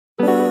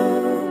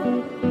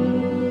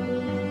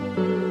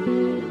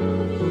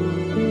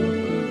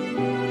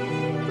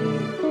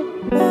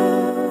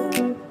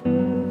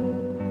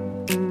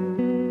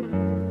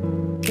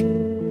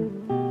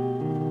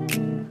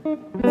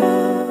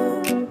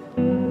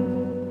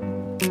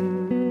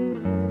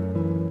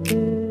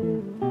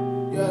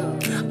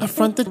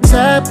front the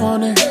tap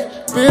on it.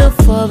 Bill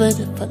for it,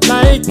 if I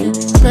like it,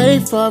 pay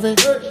for it,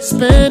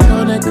 spend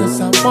on it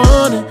cause I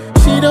want it.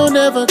 She don't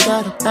ever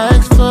gotta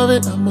ask for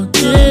it, I'ma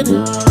get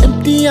it.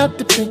 Empty out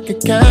the bank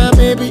account,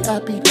 baby, I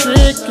be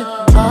drinking.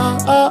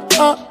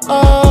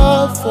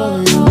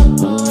 For you.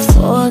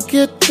 Before I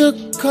get the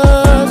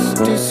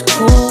cost, it's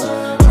cool.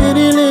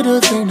 Any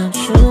little thing that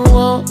you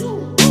want,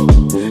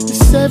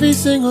 it's every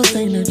single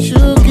thing that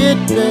you get,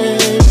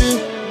 baby.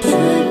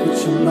 Take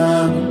what your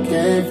mama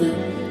gave it.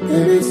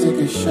 Baby, take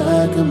a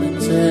shot, come and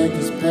take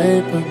this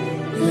paper.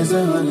 Here's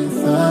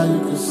 100,000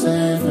 you could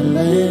save for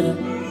later.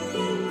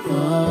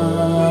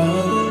 Oh,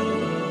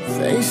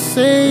 they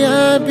say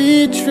I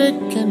be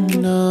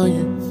tricking on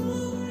you.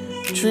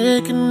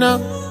 Tricking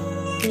up,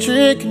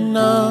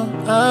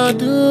 I'll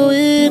do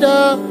it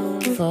all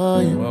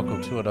for you.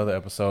 Welcome to another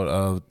episode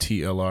of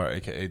TLR,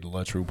 aka The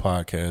Lunch Room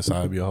Podcast.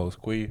 I'm your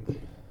host, Quee.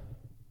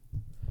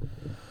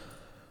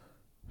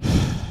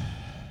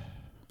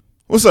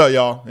 What's up,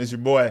 y'all? It's your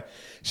boy,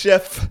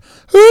 Chef.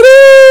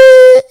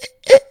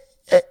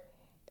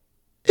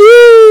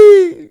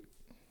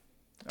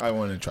 I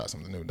wanted to try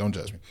something new. Don't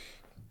judge me.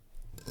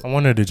 I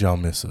wonder, did y'all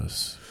miss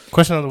us?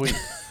 Question of the week.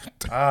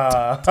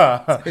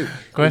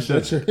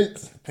 Question.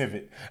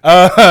 Pivot.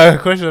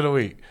 Question of the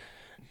week.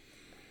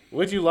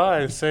 Would you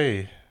lie and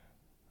say,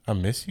 I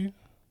miss you?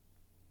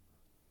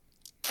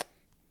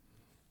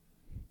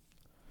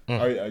 Do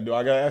I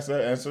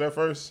gotta answer that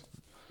first?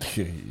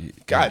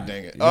 God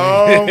dang it.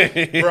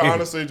 Bro,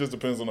 honestly, it just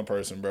depends on the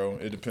person, bro.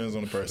 It depends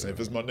on the person. If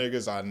it's my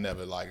niggas, I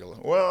never like it.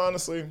 Well,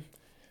 honestly,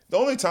 the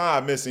only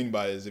time I miss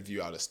anybody is if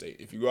you out of state.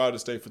 If you go out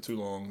of state for too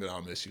long, then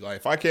I'll miss you. Like,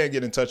 if I can't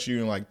get in touch with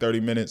you in like 30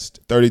 minutes,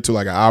 30 to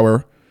like an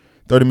hour,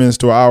 30 minutes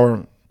to an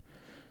hour,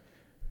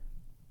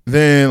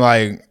 then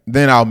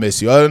I'll miss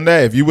you. Other than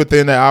that, if you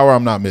within that hour,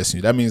 I'm not missing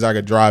you. That means I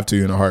could drive to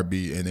you in a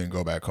heartbeat and then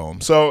go back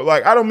home. So,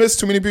 like, I don't miss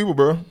too many people,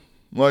 bro.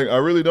 Like, I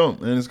really don't.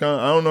 And it's kind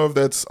of, I don't know if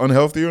that's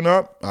unhealthy or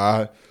not.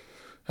 I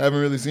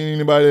haven't really seen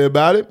anybody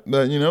about it,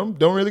 but,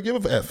 don't really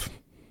give a F.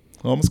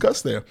 Almost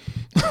cussed there.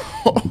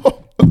 I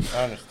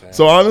understand.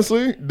 So,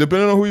 honestly,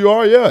 depending on who you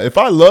are, yeah. If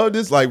I love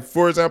this, like,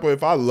 for example,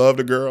 if I loved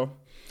a girl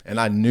and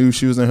I knew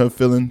she was in her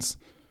feelings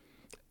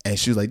and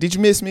she was like, did you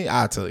miss me?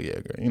 I'll tell you,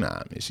 yeah, girl.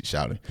 I miss you,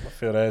 shouting. I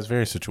feel that it's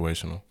very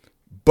situational.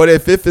 But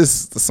if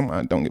it's somebody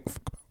I don't give a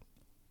fuck about.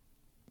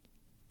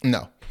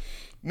 No.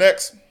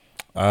 Next.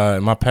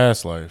 In my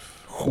past life,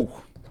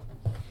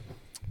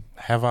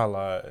 have I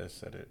lied and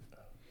said it?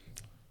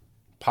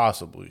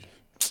 Possibly.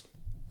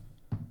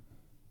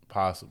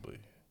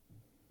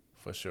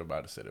 For sure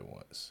about to say it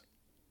once.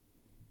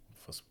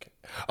 For some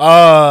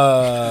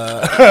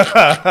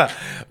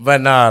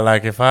but nah,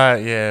 like if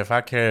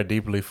I care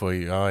deeply for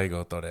you, I ain't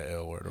gonna throw that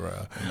L word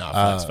around.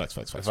 Nah, facts.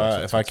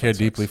 If I care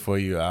deeply for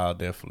you, I'll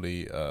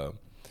definitely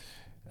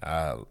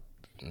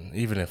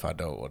even if I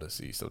don't want to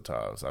see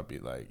sometimes, I'll be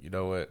like, you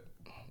know what?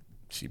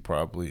 She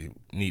probably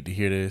need to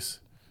hear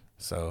this.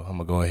 So I'm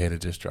gonna go ahead and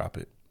just drop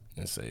it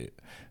and say it.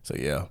 So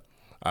yeah.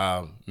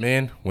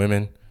 Men,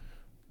 women,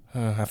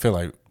 I feel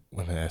like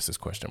women ask this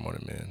question more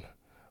than men.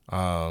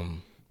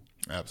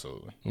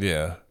 Absolutely.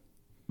 Yeah.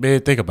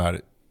 Man, think about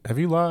it. Have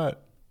you lied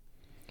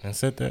and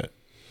said that?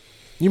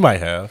 You might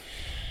have.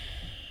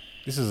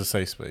 This is a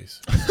safe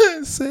space.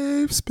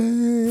 Safe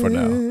space. For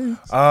now.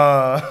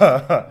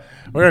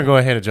 We're going to go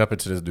ahead and jump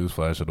into this news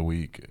flash of the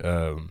week.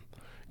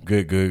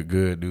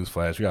 Good news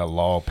flash. We got a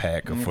law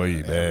pack for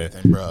you, man,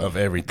 of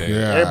everything.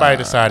 Yeah. Everybody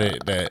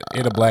decided that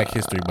in a Black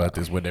History Month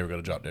is when they were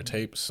going to drop their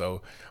tapes.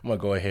 So I'm going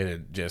to go ahead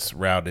and just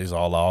round these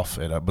all off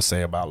and I'm going to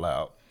say them out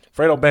loud.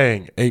 Fredo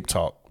Bang, Ape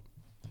Talk.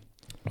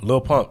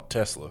 Lil Pump,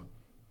 Tesla.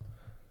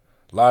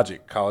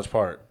 Logic, College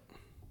Park.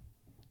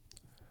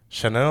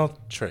 Chanel,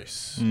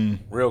 Trace.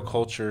 Real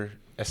Culture,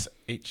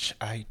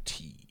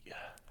 SHIT.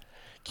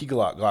 Key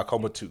Glock,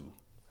 Glaucoma 2.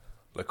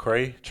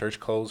 Lecrae, Church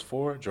Clothes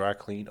 4, Dry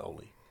Clean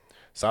Only.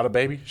 Sada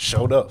Baby,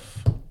 Showed Up.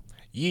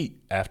 Yeet,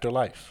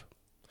 Afterlife.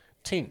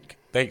 Tink,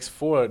 Thanks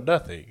for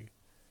Nothing.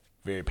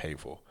 Very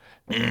painful.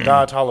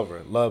 Don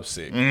Toliver, Love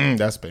Sick.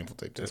 That's a painful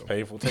tape too. That's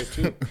painful tape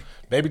too.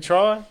 Baby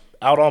Tron,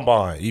 Out on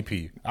Bond,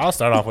 EP. I'll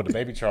start off with the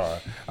Baby Tron.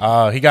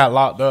 He got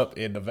locked up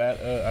in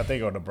Nevada, I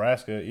think, or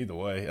Nebraska. Either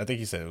way, I think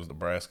he said it was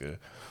Nebraska.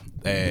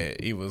 And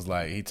he was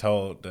like, he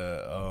told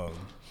the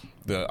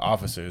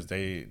officers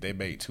they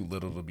make too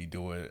little to be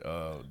doing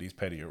these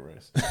petty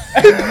arrests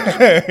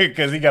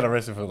because he got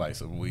arrested for like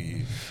some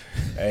weed.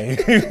 And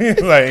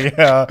he's like,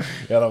 y'all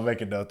don't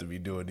make enough to be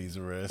doing these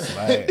arrests.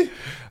 He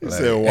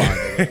said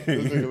why?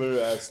 This nigga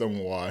literally asked them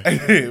why.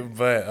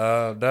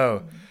 But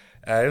no.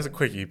 It was a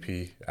quick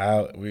EP.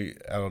 I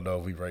don't know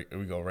if we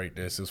gonna rate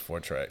this. It's 4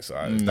 tracks. So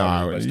we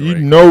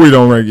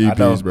don't rank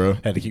EPs, bro.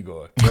 Had to keep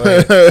going.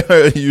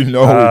 We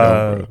don't,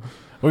 bro.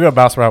 We're gonna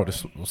bounce around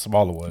with the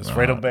smaller ones.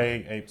 Fredo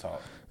Bang, Ape Talk.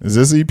 Is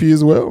this EP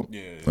as well?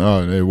 Yeah.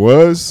 Oh, it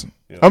was.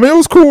 Yeah. I mean, it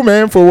was cool,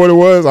 man, for what it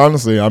was.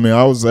 Honestly, I mean,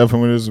 I was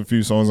definitely there's a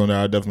few songs on there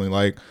I definitely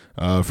like.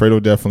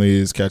 Fredo definitely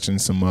is catching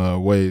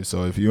some waves.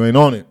 So if you ain't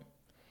on it,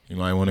 you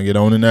might want to get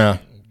on it now.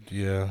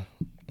 Yeah.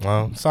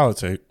 Well, solid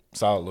tape.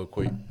 Solid little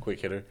quick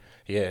hitter.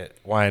 He had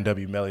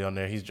YNW Melly on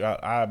there. He's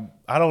dropped. I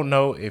don't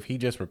know if he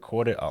just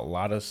recorded a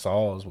lot of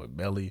songs with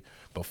Melly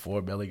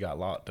before Melly got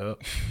locked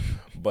up,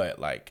 but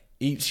like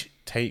each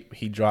tape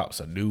he drops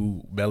a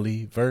new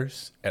Melly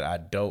verse, and I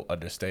don't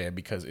understand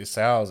because it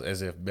sounds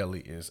as if Melly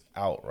is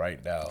out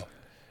right now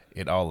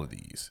in all of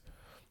these.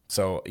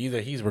 So either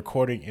he's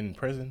recording in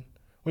prison,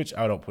 which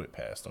I don't put it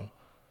past him,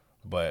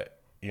 but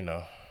you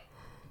know,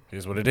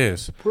 here's what it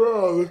is.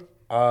 Probably.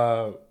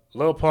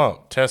 Lil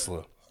Pump,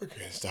 Tesla. I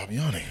can't stop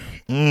yawning.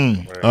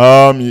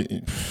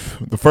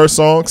 The first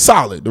song,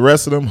 solid. The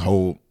rest of them,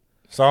 hold.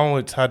 Song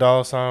with Ty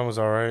Dolla $ign was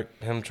all right.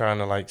 Him trying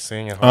to like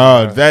sing and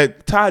harmonize.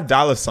 That Ty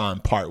Dolla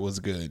 $ign part was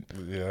good.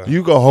 Yeah.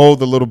 You could hold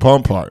the Little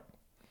Pump part.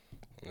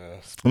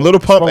 Yeah. Little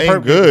Pump Smoke ain't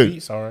Perp did the good.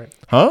 beats all right.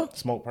 Huh?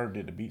 Smoke Perp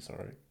did the beats all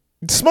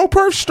right. Smoke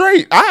Perp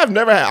straight. I have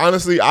never had,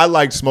 honestly, I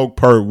liked Smoke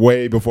Perp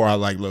way before I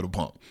liked Little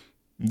Pump.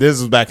 This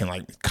was back in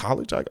like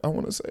college, I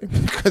want to say.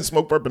 Because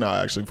Smoke Perp and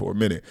I actually for a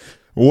minute.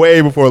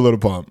 Way before Little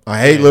Pump. I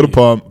hate Little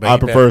Pump. But I he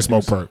prefer back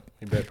Smoke producing. Perp.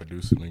 He back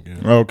producing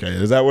again. Okay,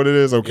 is that what it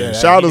is? Okay, Yeah,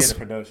 shout he out did to. the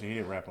production. He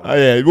didn't rap on Oh,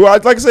 yeah, well,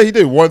 like I said, he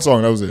did one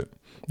song. That was it.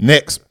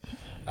 Next,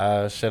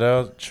 shout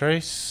out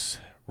Trace,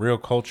 Real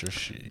Culture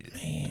shit.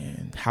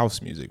 man,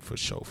 house music for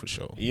sure.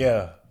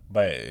 Yeah,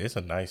 but it's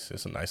a nice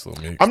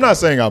little mix. I'm not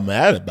saying I'm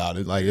mad about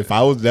it. Like if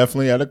I was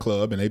definitely at a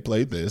club and they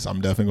played this,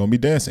 I'm definitely gonna be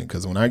dancing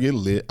because when I get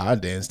lit, I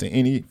dance to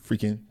any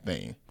freaking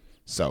thing.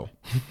 So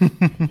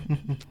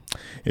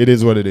it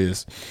is what it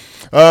is.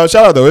 Shout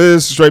out though, it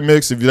is a straight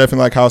mix. If you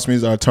definitely like house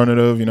music,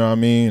 alternative, you know what I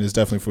mean. It's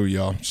definitely for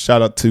y'all.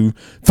 Shout out to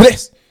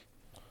this.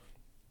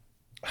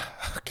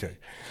 Okay,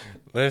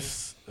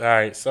 all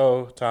right.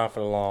 So time for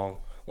the long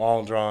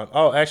drawn.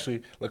 Oh,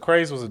 actually,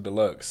 Lecrae's was a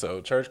deluxe.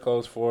 So church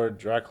clothes 4,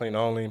 dry clean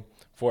only,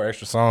 4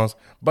 extra songs.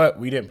 But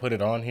we didn't put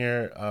it on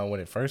here when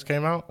it first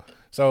came out.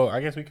 So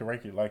I guess we can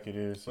rank it like it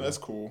is. That's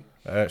cool.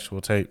 The actual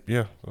tape.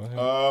 Yeah. Go ahead.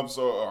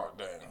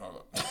 Dang, hold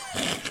up.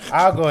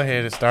 I'll go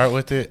ahead and start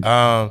with it.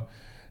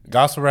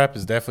 Gospel rap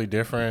is definitely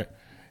different.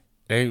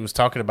 They was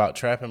talking about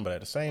trapping, but at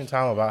the same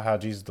time about how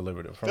Jesus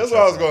delivered it from That's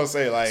trapping. what I was gonna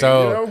say. Like,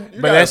 So, you know, but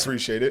gotta that's-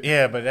 appreciate it.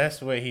 Yeah, but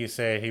that's what he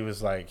said. He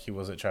was like, he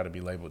wasn't trying to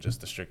be labeled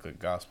just a strictly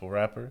gospel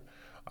rapper.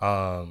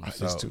 It's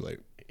So too late.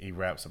 He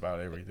raps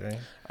about everything.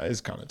 It's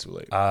kind of too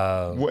late.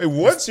 Um,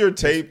 Once your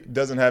tape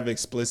doesn't have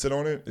explicit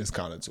on it, it's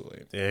kind of too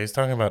late. Yeah, he's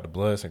talking about the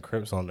Bloods and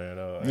Crips on there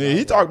though. Yeah,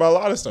 he talked about a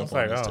lot of stuff on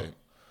like, this oh. tape.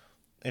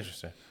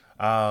 Interesting.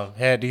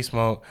 Had D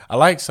Smoke. I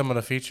like some of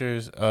the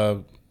features.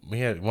 We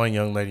had one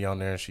young lady on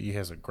there. She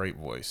has a great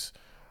voice.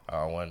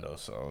 One of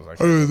those songs.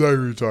 Like, I don't know exactly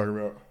what you're talking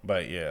about.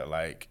 but yeah,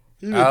 like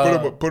He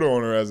just put her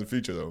on her as a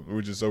feature though,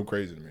 which is so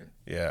crazy to me.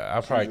 yeah,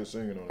 I'll probably just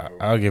singing on it.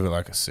 I'll give it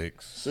like a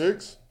 6.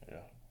 6? Yeah.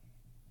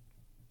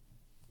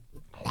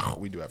 Oh,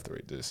 we do have to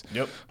rate this.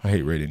 Yep. I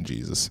hate rating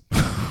Jesus.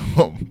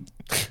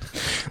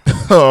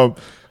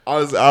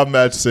 I'll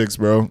match 6,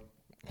 bro.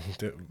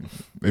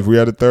 If we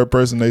had a third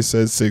person, they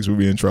said 6, we'd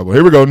be in trouble.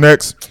 Here we go.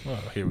 Next. Oh,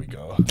 here we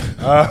go.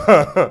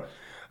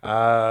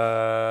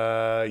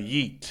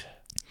 Yeet.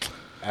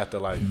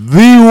 Afterlife.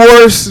 The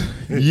worst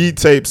Yeet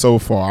tape so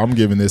far. I'm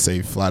giving this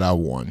a flat out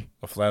 1.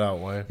 A flat out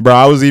 1. Bro,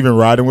 I was even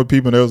riding with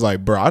people and they was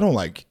like, bro, I don't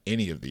like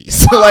any of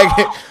these. like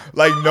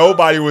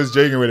nobody was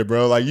jigging with it,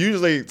 bro. Like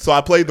usually, so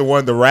I played the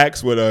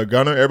racks with a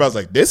Gunner. Everybody's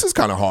like, this is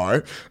kind of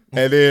hard.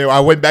 And then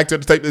I went back to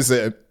the tape and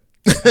said,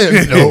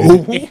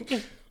 no.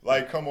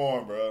 Like, come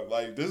on, bro.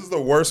 Like, this is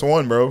the worst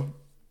one, bro.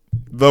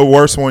 The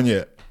worst one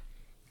yet.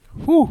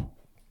 Whew.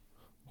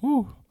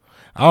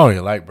 I don't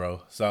even like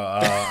bro. So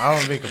I'm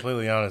gonna be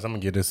completely honest. I'm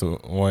gonna give this a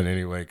 1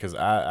 anyway because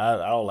I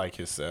don't like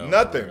his sound.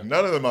 Nothing.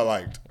 None of them I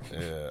liked.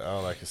 Yeah, I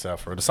don't like his sound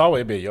for real. The song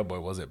with NBA Youngboy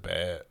wasn't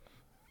bad,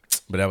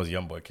 but that was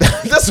Youngboy.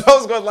 That's what I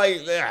was going like.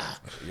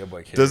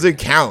 Youngboy. Does it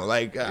count?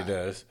 Like, It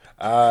does.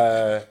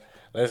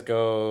 Let's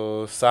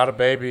go. Sada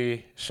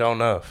Baby. Show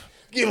enough.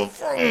 give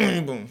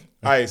a boom.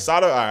 All right,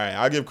 Sada. All right,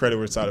 I'll give credit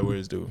where Sada where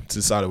it's due.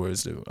 To Sada where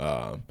it's due.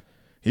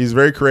 He's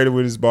very creative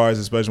with his bars,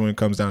 especially when it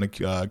comes down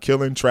to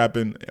killing,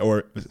 trapping,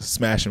 or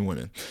smashing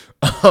women.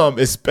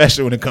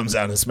 Especially when it comes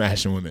down to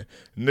smashing women.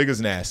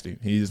 Nigga's nasty.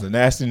 He's the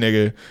nasty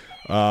nigga.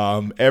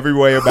 Every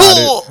way about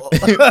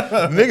it.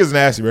 Nigga's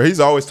nasty, bro. He's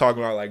always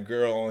talking about like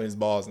girl on his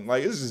balls and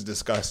like it's just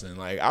disgusting.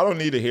 Like I don't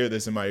need to hear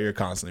this in my ear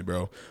constantly,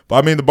 bro.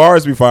 But I mean the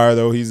bars be fire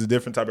though. He's a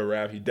different type of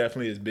rap. He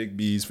definitely is big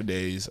B's for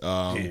days.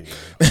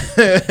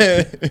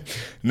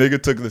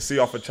 Nigga took the C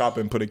off a chopper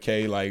and put a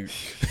K like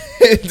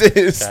it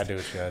is. Gotta do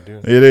what you gotta do.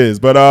 It is.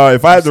 But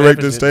if I had to rate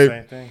D7 this did the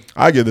tape, same thing.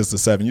 I give this a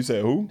 7. You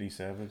said who?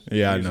 D7.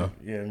 Yeah, I Music- know.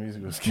 Yeah,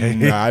 music was K.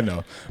 Nah, I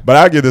know. But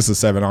I give this a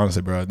 7,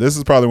 honestly, bro. This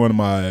is probably one of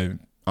my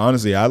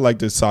honestly, I like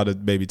this Sada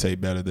Baby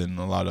tape better than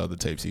a lot of other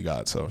tapes he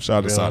got. So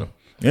shout out to Really? Sada.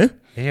 Yeah?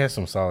 He has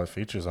some solid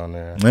features on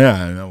there. Yeah,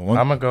 I know.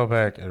 I'm gonna go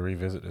back and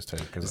revisit this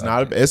tape because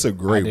It's a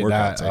great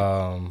workout tape.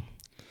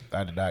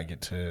 I did not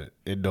get to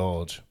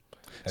indulge.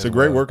 It's a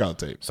great workout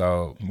tape.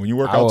 So When you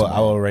work I out will, tomorrow. I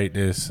will rate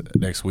this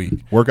next week.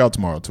 Work out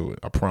tomorrow to it.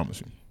 I promise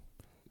you.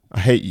 I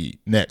hate you.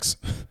 Next.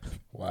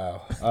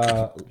 Wow.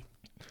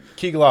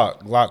 Key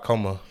Glock,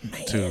 Glaucoma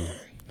 2.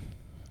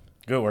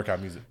 Good workout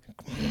music.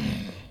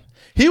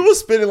 He was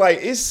spitting like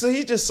he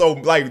just so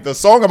like the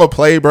song I'm gonna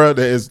play, bro.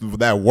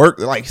 That work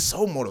like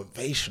so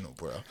motivational,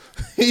 bro.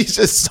 He's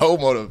just so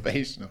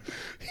motivational.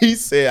 He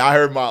said, "I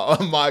heard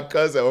my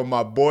cousin or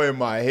my boy in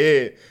my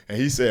head," and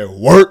he said,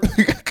 "Work."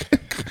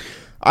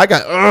 I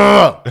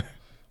got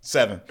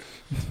 7.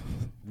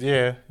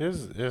 Yeah,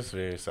 it's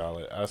very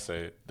solid. I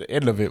say the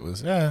end of it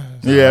was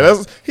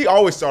He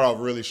always start off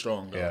really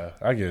strong, though. Yeah,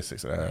 I give it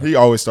 6.5. He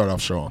always start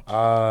off strong.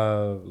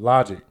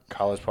 Logic,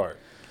 College Park.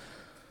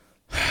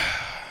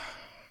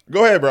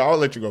 Go ahead, bro. I'll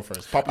let you go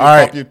first. Pop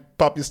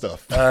your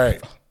stuff. All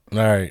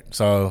right.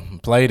 So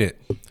played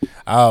it.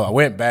 I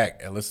went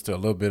back and listened to a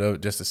little bit of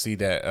it just to see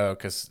that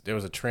because there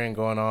was a trend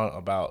going on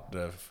about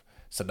the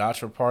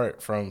Sinatra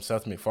part from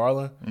Seth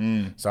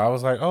MacFarlane. So I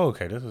was like, oh,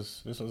 okay,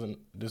 this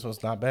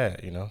was not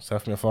bad. You know,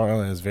 Seth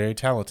MacFarlane is very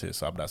talented,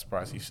 so I'm not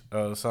surprised he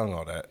sung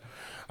all that.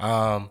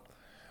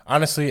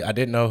 Honestly, I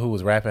didn't know who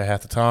was rapping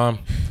half the time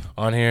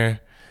on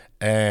here,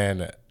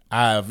 and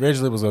I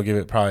originally was gonna give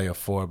it probably a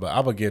 4, but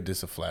I'm gonna give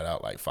this a flat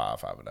out like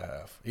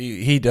 5.5.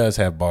 He does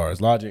have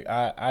bars. Logic,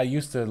 I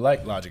used to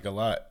like Logic a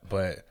lot,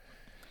 but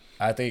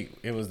I think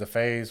it was the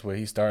phase where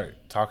he started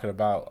talking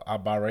about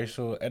I'm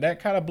biracial, and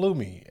that kind of blew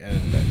me.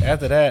 And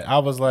after that, I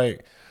was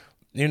like,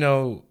 you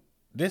know,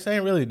 this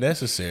ain't really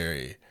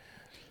necessary.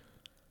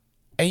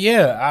 And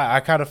yeah,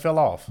 I kind of fell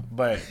off.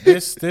 But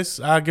this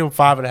I'll give him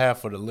 5.5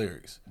 for the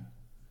lyrics.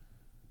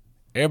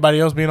 Everybody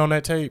else being on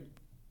that tape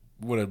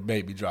would have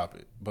made me drop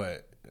it,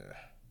 but.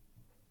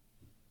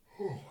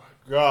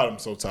 God, I'm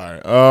so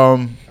tired.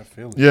 I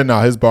feel it.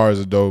 Yeah, his bars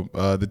are dope.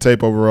 The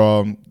tape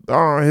overall,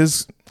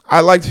 I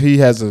liked he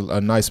has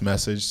a nice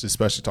message,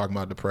 especially talking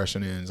about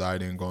depression and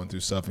anxiety and going through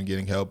stuff and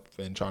getting help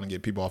and trying to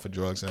get people off of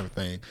drugs and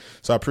everything.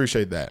 So I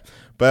appreciate that.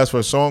 But as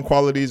for song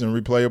qualities and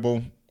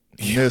replayable,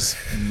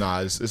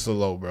 it's a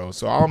low, bro.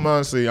 So I'm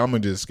gonna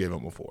just give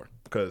him a 4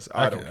 because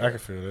I can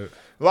feel it.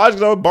 Logic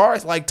though,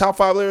 bars like top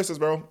 5 lyricists,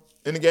 bro,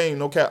 in the game.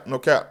 No cap.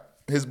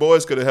 His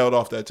boys could have held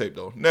off that tape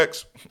though.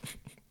 Next.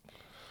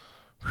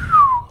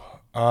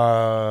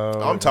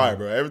 I'm tired,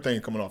 bro.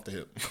 Everything coming off the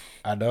hip.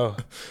 I know.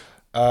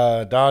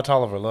 Don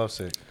Toliver,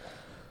 Lovesick.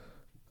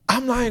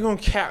 I'm not even gonna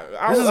cap.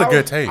 This is a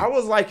good tape. I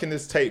was liking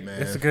this tape,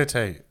 man. It's a good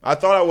tape. I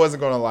thought I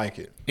wasn't gonna like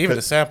it. Even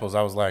the samples,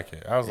 I was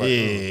liking. I was like,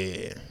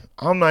 yeah.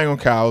 I'm not even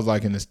gonna cap. I was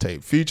liking this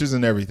tape, features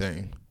and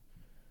everything.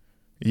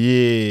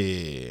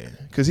 Yeah,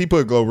 because he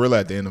put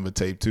Glorilla at the end of a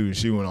tape too, and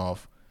she went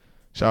off.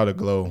 Shout out to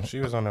Glow. She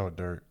was on there with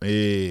Dirt.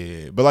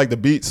 Yeah, but like the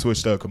beat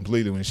switched up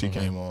completely when she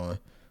came on.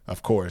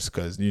 Of course,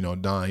 because you know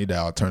Don, he did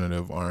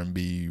alternative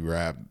R&B,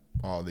 rap,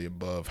 all the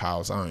above,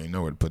 house. I don't even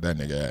know where to put that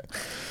nigga at.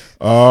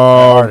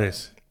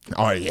 Artist.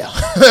 Oh yeah,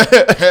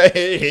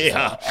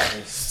 yeah.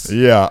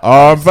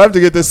 If I have to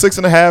get this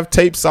 6.5,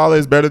 tape solid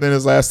is better than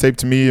his last tape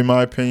to me, in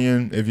my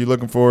opinion. If you're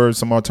looking for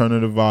some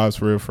alternative vibes,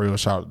 for real,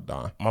 shout out to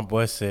Don. My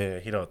boy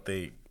said he don't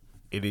think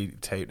any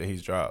tape that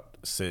he's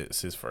dropped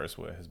since his first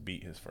one has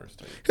beat his first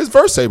tape. His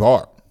first tape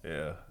hard.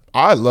 Yeah,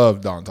 I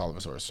love Don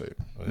Toliver's first tape.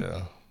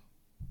 Yeah.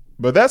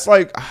 But that's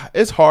like,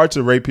 it's hard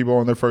to rate people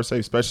on their first tape,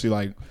 especially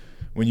like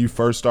when you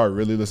first start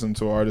really listening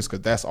to artists,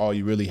 because that's all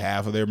you really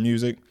have of their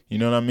music. You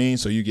know what I mean?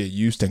 So you get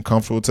used and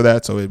comfortable to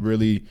that. So it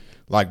really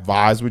like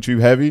vibes with you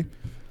heavy.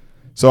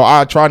 So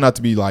I try not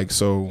to be like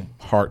so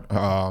hark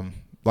on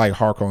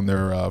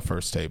their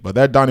first tape. But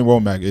that Donnie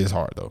Womack is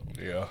hard though.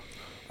 Yeah.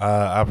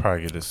 I'll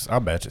probably get this. I'll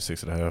match it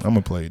 6.5. I'm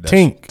gonna play that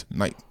Tink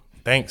tonight.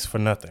 Thanks for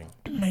nothing.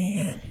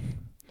 Man,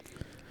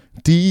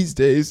 these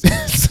days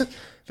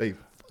they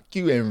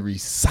you and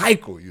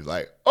recycle you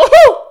like,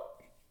 oh.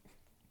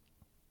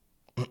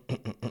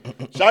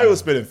 Shawty was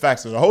spitting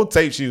facts. So the whole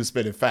tape she was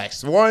spitting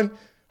facts. One,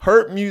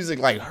 hurt music,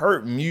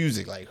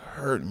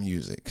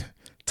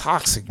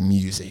 toxic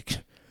music.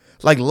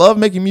 Like love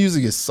making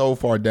music is so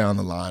far down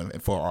the line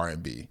for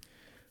R&B.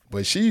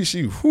 But she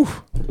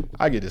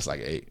I get this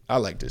like 8. I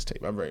like this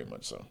tape. I very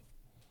much so.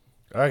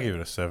 I give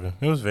it a 7.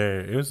 It was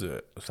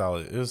a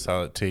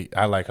solid tape.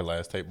 I like her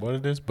last tape more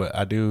than this, but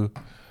I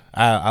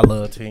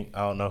love Tink. I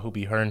don't know who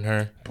be hurting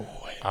her.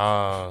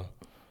 Boy.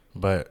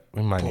 But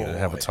we might need to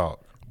have a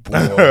talk.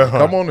 Boy.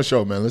 Come on the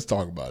show, man. Let's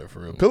talk about it for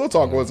real. Pillow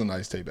Talk was a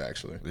nice tape,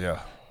 actually. Yeah.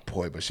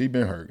 Boy, but she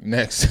been hurt.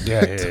 Next.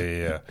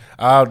 Yeah.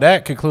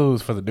 That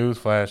concludes for the news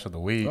flash of the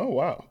week. Oh,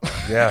 wow.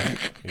 Yeah,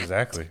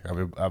 exactly.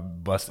 I'm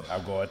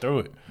going through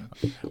it.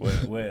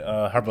 With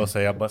Herbo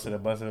say, I busted.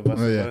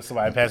 Yeah.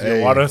 Somebody pass me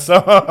the water.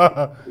 So.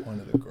 One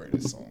of the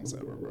greatest songs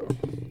ever, bro.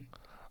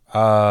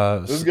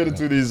 Let's get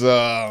into these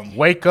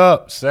wake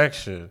up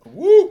section.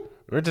 Woo!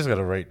 We're just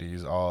gonna rate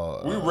these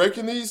all. We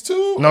raking these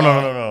too?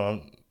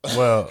 No.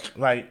 Well,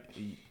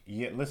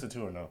 listen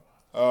to or no.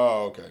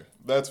 Oh, okay.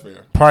 That's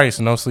fair. Price,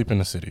 No Sleep in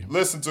the City.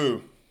 Listen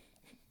to.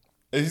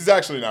 He's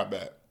actually not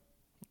bad.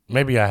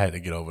 Maybe I had to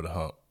get over the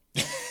hump.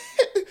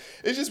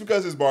 It's just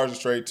because his bars are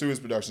straight. 2, his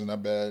production's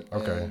not bad.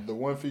 Okay. And the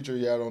one feature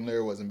he had on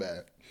there wasn't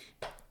bad.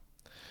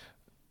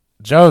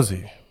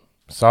 Josie,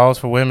 Songs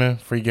for Women,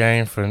 Free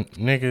Game for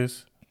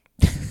Niggas.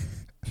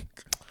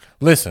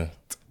 Listen.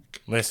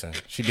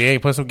 She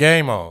did put some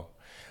game on.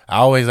 I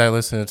always like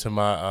listening to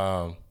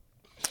my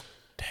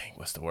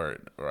what's the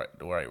word?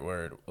 The right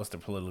word. What's the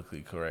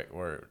politically correct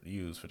word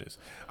used for this?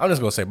 I'm just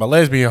gonna say my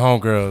lesbian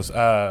homegirls,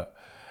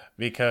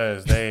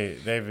 because they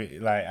be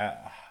like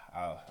I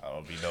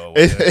don't be knowing.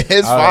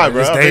 It's fine,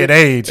 bro. This day and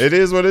age, it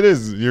is what it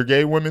is. You're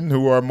gay women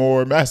who are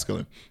more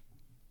masculine.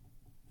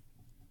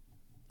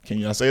 Can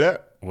you not say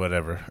that?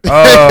 Whatever.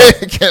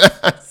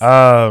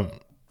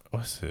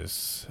 What's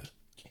this?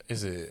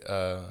 Is it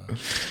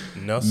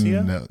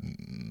Nelsia?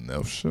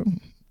 Nelsia?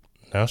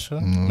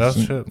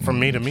 From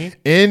Me to Me?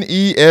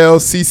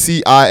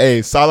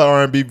 Nelccia. Solid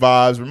R&B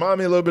vibes. Remind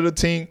me a little bit of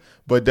Tink,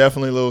 but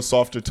definitely a little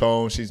softer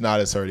tone. She's not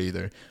as hurt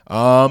either.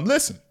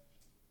 Listen.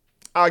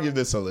 I'll give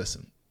this a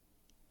listen.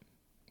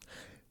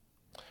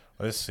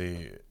 Let's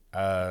see.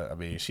 I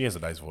mean, she has a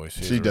nice voice.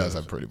 She does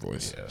have a pretty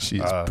voice. Yeah. She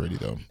is pretty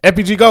though.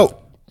 FPG GOAT.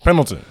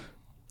 Pendleton.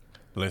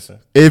 Listen.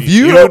 If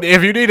you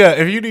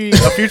need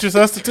a future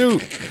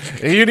substitute,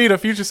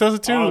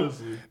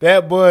 honestly,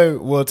 that boy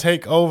will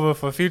take over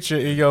for Future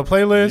in your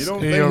playlist. You don't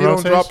think he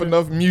don't drop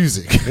enough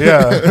music?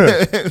 Yeah.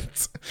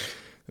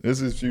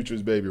 This is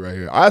Future's baby right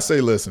here. I say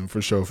listen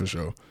for sure.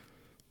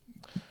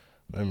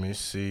 Let me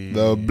see.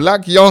 The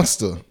Black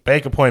Youngster.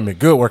 Bank appointment.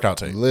 Good workout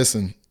tape.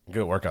 Listen.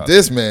 Good workout.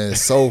 This man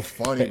is so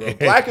funny, bro.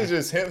 Black is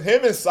just him.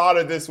 Him and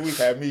Sada this week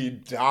had me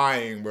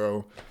dying,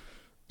 bro.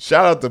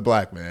 Shout out to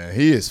Black, man.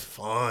 He is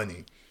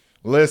funny.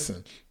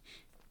 Listen.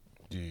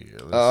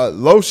 Yeah,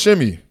 Low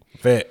Shimmy.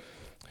 Vet.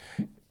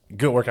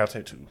 Good workout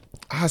tape too.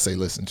 I say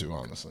listen to,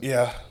 honestly.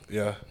 Yeah.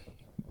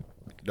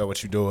 Know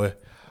what you doing.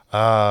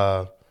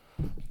 Young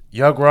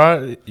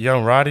Roddy,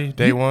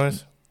 Day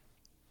Ones.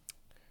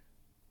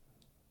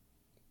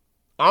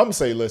 I'm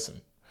say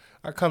listen.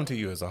 I come to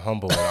you as a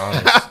humble and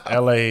honest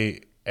LA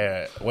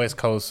West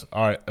Coast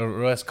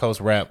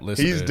rap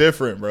listener. He's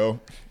different, bro.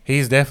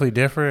 He's definitely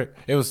different.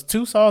 It was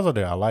 2 songs on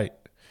there I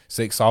liked.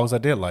 6 songs I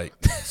did like.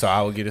 So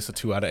I would give this a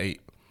 2 out of 8.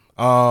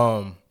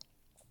 Y'all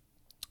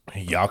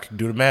can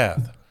do the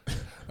math.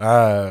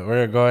 We're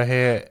gonna go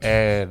ahead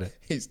and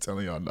he's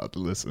telling y'all not to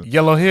listen.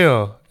 Yellow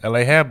Hill, LA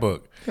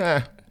Handbook.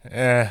 You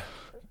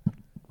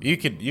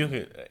could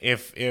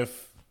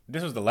if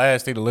this was the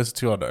last thing to listen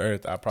to on the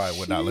earth, I probably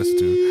would not listen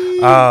to.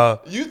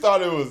 You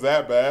thought it was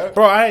that bad,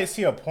 bro? I didn't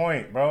see a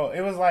point, bro.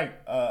 It was like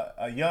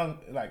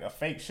a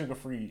fake sugar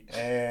free,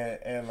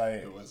 and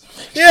like it was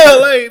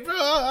like, bro.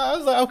 I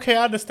was like, okay,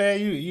 I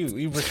understand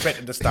you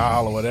respected the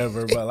style or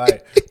whatever, but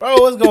like,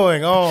 bro, what's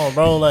going on,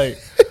 bro?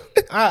 Like,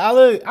 I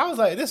was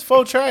like, this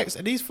 4 tracks,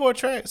 and these 4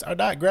 tracks are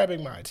not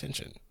grabbing my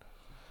attention.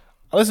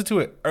 I listened to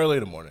it early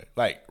in the morning,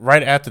 like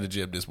right after the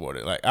gym this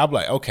morning. Like I'm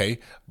like, okay,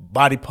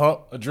 body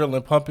pump,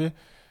 adrenaline pumping.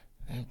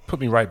 Put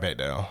me right back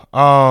down.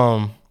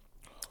 All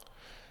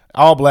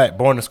Black,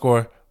 Born to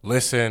Score.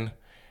 Listen,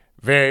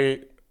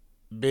 very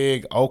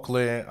big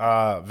Oakland.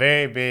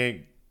 Very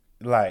big.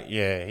 Like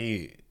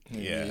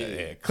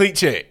cleat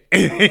check.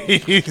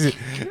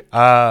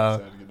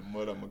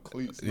 Mud on my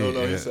cleats. No,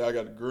 he said I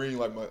got green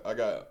like my.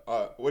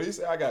 What did he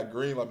say? I got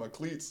green like my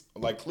cleats.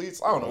 Like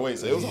cleats. I don't know what he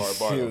said. It was a hard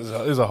bar. It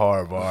was a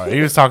hard bar. He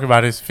was talking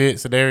about his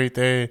fits and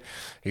everything.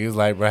 He was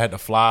like, bro, I had to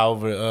fly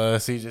over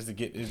see just to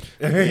get this.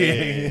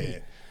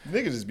 Yeah.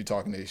 Niggas just be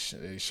talking they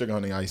Sugar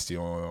Honey Iced Tea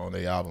on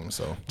their album.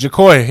 So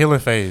Jacoy, Healing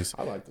Phase.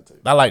 I like the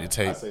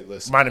tape. I say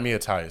listen. Reminded me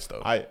of Tyus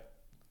though.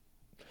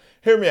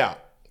 Hear me out.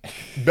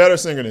 Better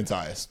singer than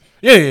Tyus.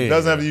 Yeah.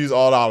 Doesn't have to use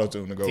all the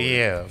auto-tune to go.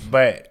 Yeah,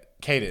 but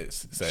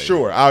cadence.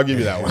 Sure, I'll give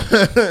you that one.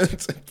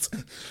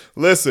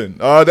 Listen,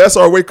 that's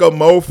our Wake Up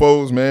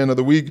Mofos, man, of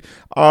the week.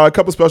 A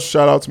couple special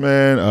shout-outs,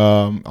 man.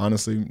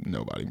 Honestly,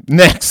 nobody.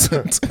 Next.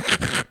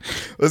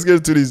 Let's get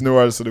into these new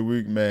artists of the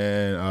week,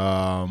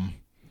 man.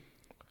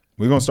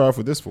 We're going to start off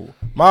with this fool.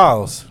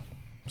 Miles.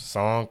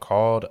 Song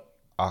called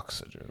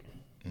Oxygen.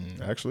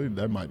 Actually,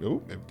 that might be.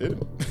 Oh, it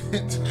didn't.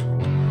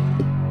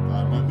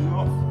 I might be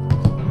off.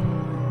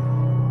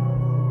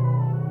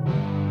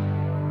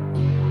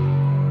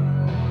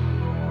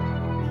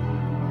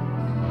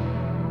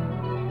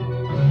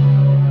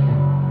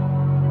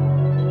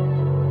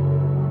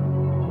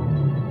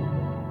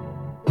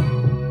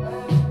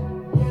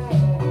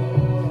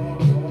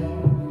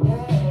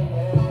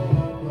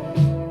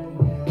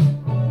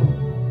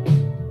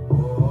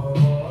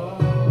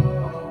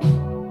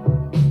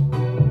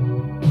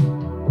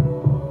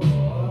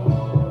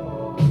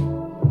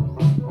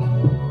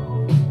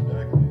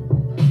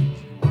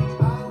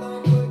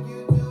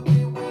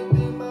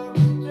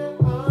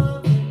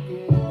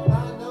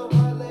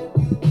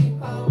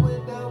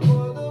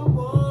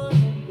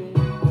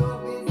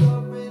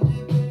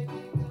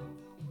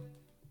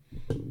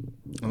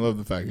 I love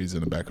the fact he's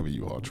in the back of a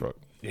U-Haul truck.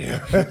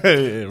 Yeah.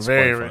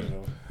 Very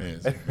original.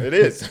 It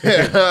is.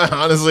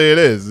 Honestly, it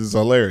is. It's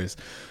hilarious.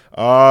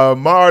 My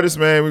artist,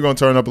 man, we're going to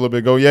turn up a little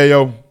bit. Go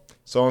Yayo.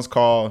 Song's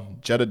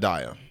called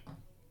Jedediah.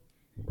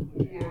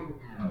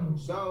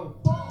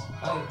 So,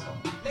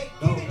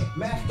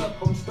 masked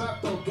up, I'm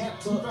strapped up,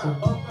 gap tucked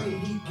up,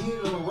 he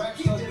get a rack,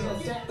 so get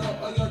a sack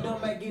up, or your dumb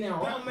back getting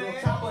rocked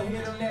up, chopper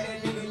hit him,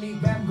 that nigga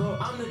need back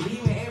up, I'm the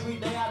demon, every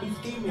day I be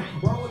scheming,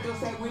 bro, with your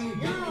sack really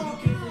beaming, you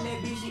kissing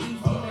that bitch, she eat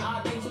semen,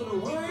 all day to the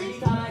weekend, he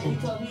kinda like he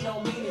tough, he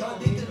don't mean it,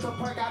 addicted to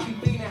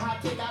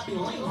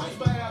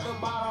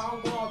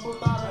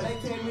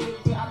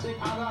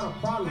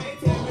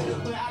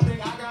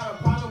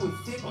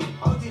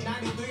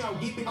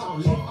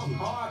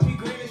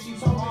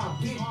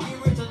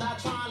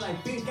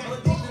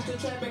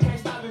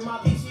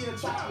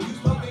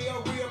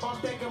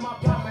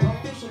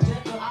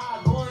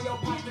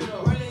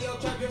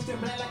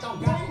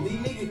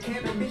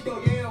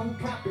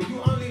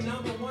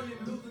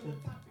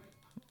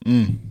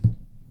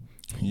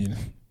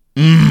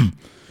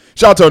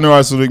Shout out to our new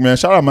artist of the week, man.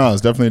 Shout out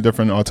Miles. Definitely a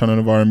different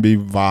alternative R&B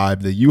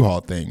vibe. The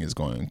U-Haul thing is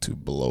going to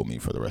blow me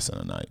for the rest of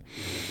the night.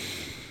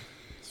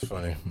 It's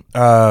funny.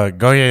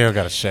 Goyeo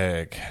got a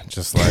shag,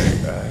 just like.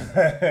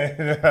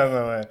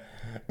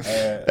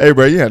 Hey,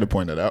 bro, you had to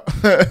point that out.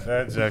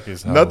 That jack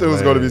is Nothing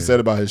was going to be said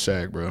about his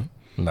shag, bro.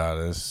 Nah,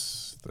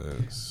 this.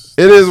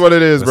 It is what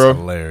it is, bro.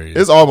 Hilarious.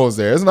 It's almost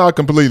there. It's not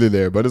completely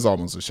there, but it's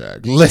almost a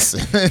shag. Listen.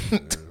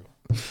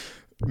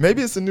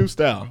 Maybe it's a new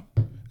style.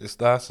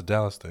 That's a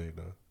Dallas thing,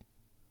 though.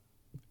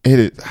 It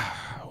is.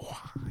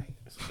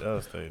 It's a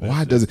Dallas thing.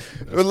 Why does it?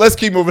 But let's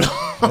keep moving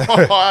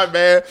on,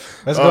 man.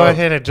 Let's go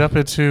ahead and jump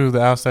into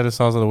the Outstanding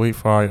Songs of the Week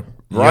for our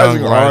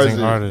Rising rising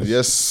artists.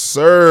 Yes,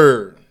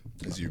 sir.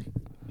 It's you.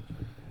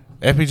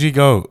 FPG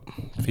GOAT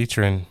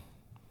featuring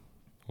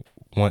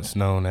once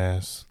known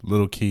as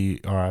Little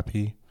Key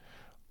R.I.P.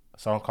 A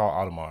song called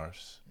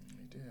Audemars.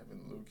 He did have a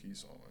Lil Key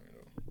song, you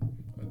know.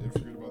 I did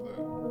forget about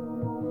that.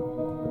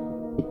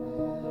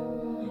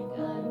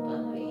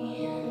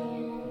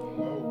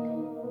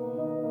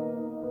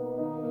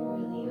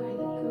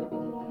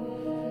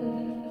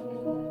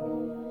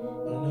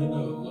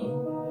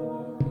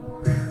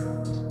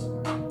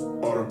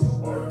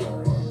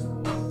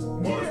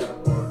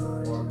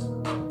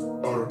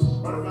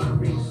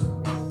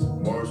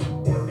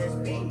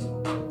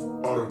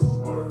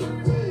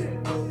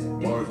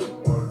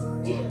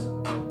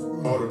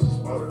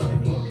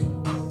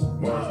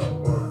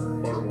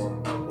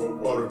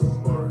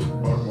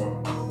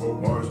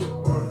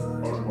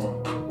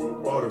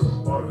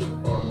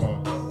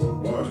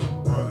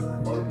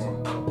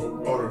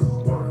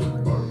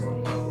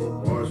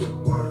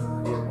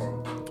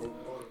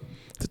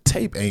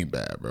 Tape ain't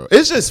bad, bro.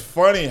 It's just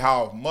funny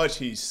how much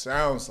he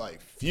sounds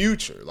like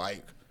Future.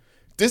 Like,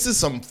 this is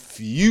some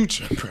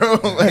Future, bro.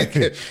 Like,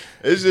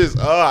 it's just,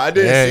 I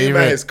didn't see him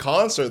at his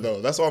concert, though.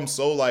 That's why I'm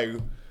so, like,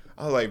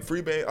 I was like,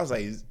 Free Band. I was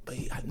like,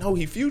 I know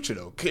he Future,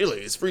 though. Clearly,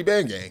 it's Free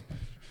Band Gang.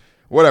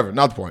 Whatever,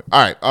 not the point.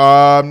 All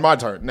right, my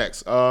turn.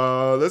 Next.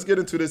 Let's get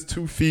into this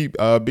 2 Feet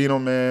Beano,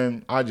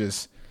 man. I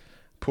just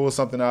pulled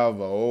something out of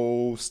an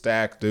old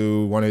stack,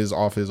 dude. One of his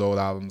off his old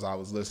albums. I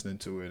was listening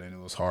to it and it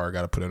was hard.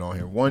 Got to put it on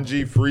here.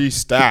 1G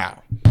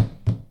Freestyle.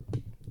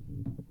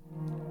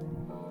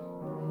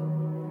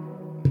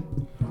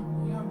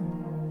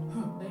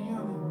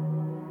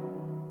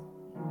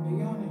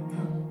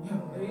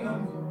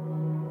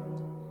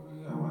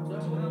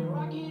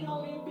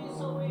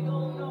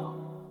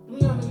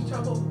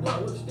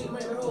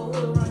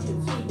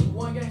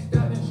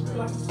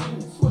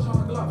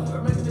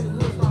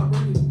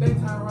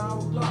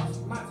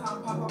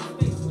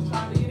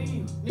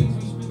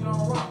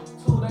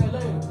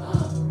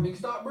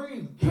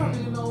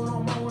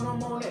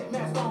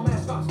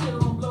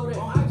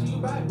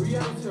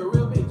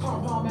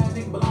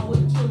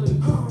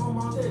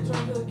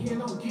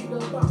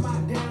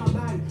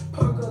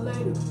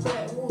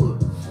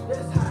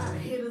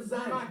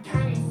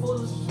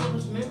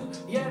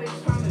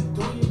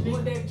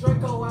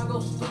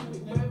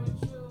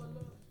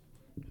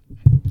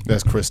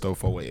 That's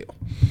Christopher Whale.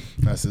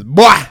 That's his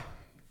boy.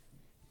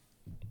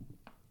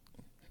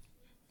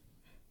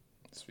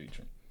 It's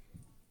featuring.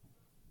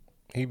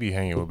 He be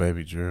hanging with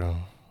Baby Drill.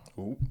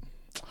 Whoop.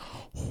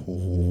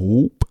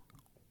 Whoop.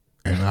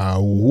 And I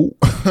whoop.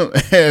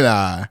 And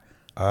I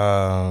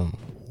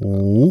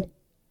whoop.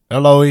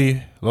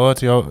 LOE,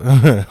 loyalty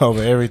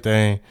over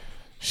everything.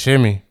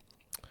 Shimmy.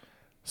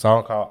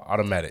 Song called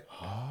Automatic.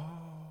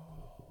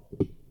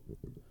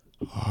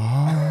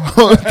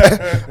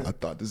 I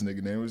thought this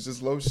nigga name was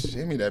just Low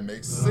Shimmy. That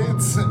makes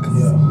sense. Time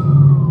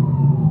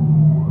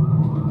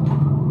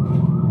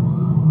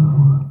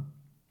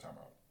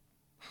out.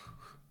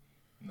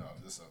 No,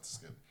 this not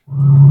skip. No,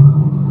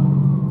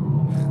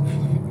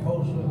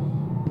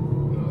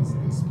 it's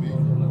a speaker.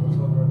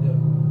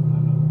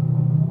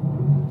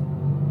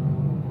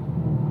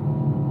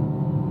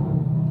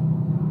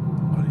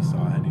 But he saw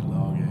how he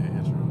long in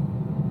his room.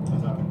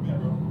 That's not gonna be,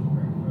 bro.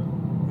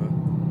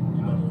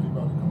 You know he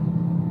about to come.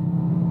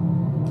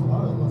 A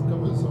lot of us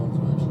cover his songs,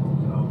 actually.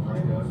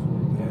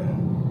 Yeah.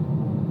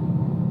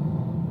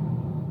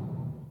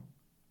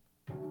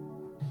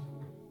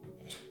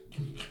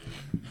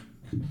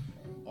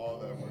 All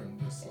that word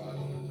just slide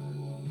over.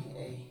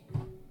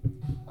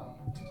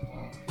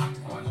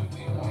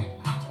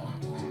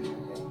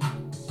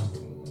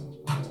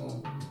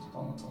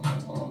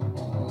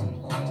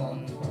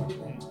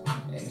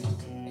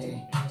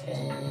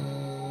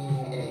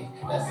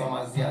 That's on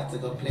my Z, I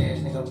took a pledge,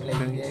 nigga play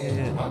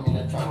dead. I'm in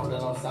the trap, holding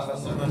on south, I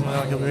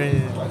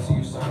said, twice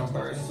you certain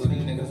birds, so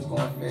these niggas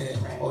going fed.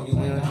 Oh, you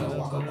ain't gonna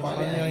walk up quiet,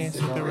 I ain't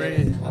sitting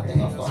red. I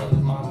think I'm starting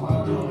with my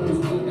mind,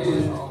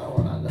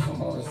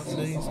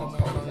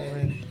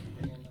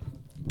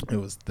 It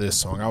was this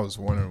song. I was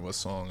wondering what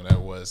song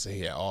that was.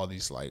 He had all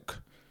these like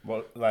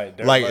Like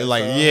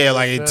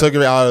he took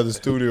it out of the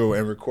studio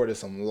and recorded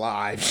some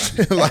live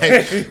shit. like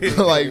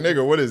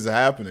nigga, what is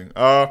happening?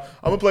 I'm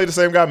gonna play the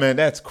same guy, man.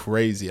 That's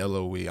crazy.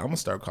 LOE. I'm gonna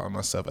start calling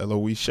myself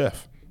LOE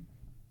Chef.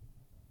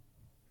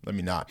 Let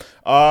me not.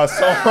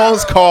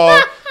 Song's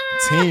called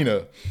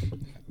Tina.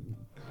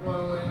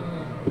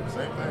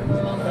 Same thing.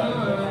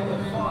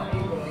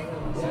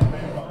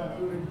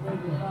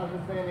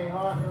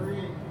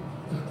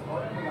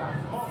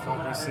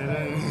 Fucking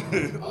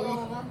shit.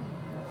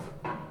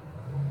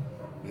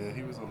 Yeah,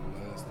 he was on the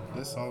last.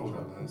 This song was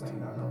on the last two.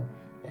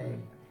 Hey.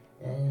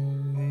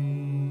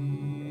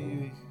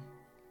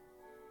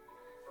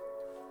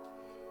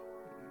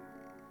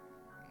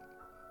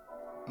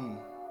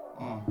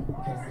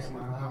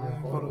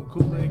 For the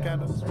Kool-Aid got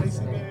no space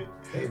in it.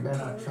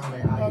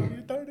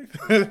 I'm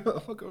 30.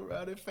 Fuck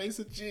around and face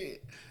a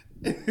shit.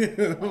 God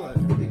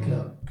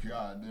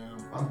damn.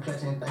 I'm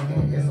clutching,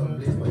 thinking it's a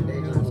bliss, but they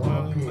just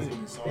want to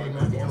piss. They my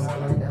damn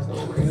like that's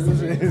no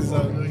crazy. It's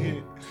all good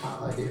hit.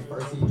 Did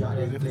first he dropped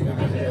his flick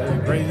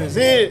on Crazy as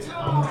hit.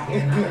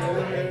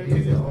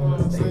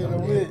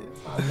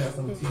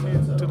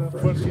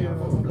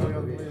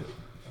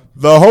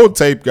 The whole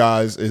tape,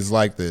 guys, is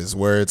like this,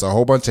 where it's a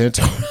whole bunch of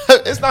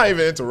it's not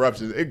even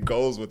interruptions. It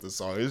goes with the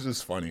song. It's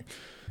just funny.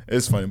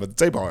 It's funny, but the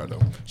tape hard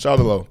though. Shout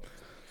out to Low.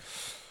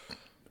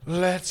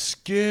 Let's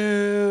go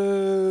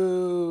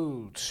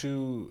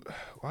to.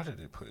 Why did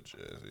they put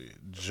Jazzy?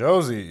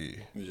 Josie.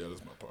 Yeah,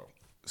 that's my part.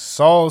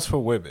 Songs for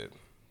women.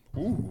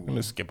 Ooh. I'm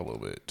gonna skip a little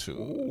bit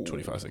to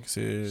 25 seconds.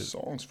 In.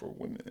 Songs for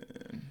women.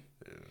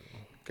 Yeah.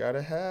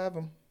 Gotta have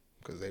them,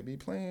 because they be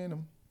playing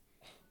them.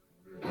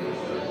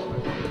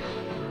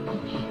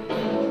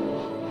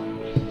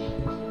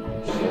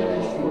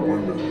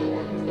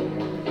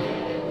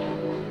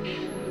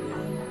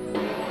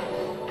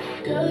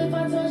 Girl, if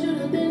I told you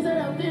the things that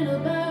I feel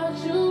about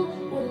you,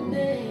 wouldn't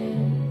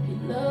then you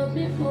love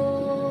me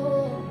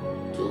more?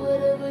 Do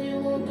whatever you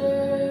want,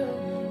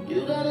 girl.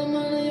 You got a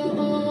mind of your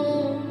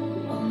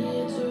own. Only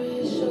here to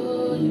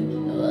reassure you.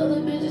 No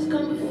other bitches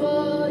come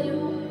before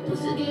you.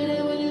 Pussy get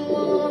it when you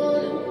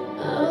want it.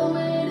 I don't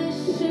wear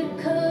this shit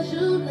cause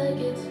you like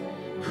it.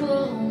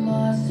 Chrome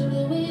Mars to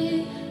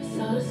Louis. It's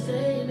all the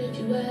same if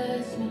you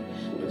ask me.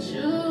 But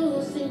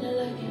you seem to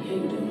like it. Yeah,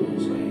 you do.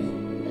 It's crazy.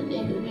 A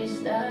nigga be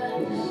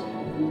stylish.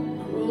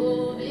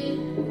 Groovy,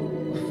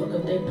 fuck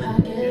up their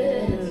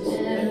pockets,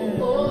 yeah.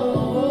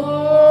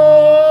 Oh.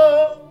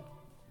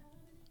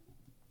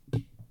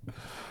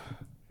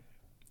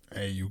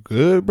 Hey, you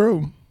good,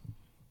 bro?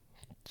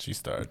 She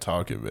started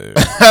talking, man.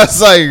 I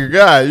was like,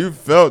 God, you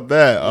felt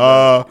that.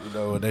 You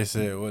know what they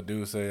said? What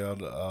dude say on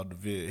the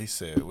vid? He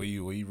said, when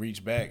you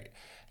reach back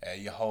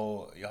and your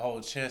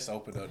whole chest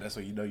open up, that's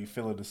when you know you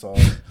feeling the song.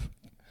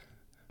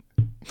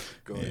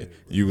 Go ahead.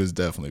 You was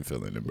definitely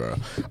feeling it, bro.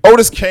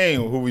 Otis Kane,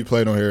 who we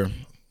played on here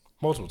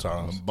Multiple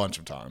times. a bunch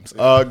of times.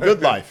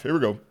 Good Life. Here we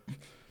go.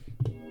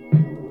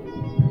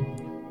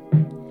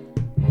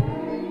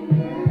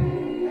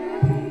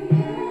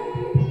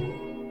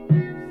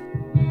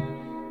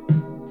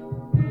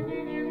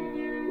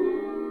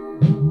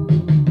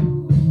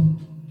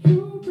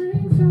 You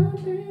bring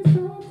something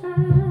so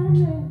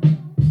timeless.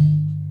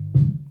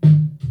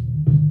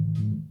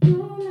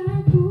 You're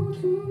like food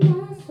to my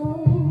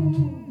soul.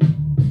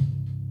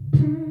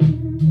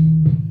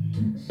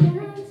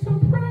 Shine so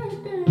bright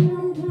that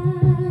I'm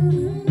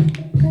blind,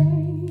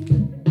 babe.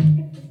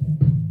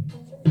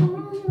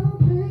 All your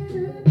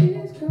glitter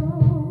is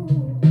gold.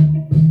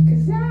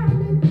 'Cause I've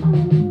been on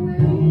the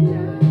way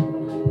now,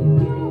 and you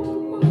don't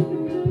want to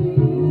play.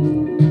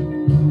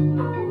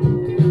 All you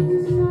do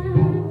is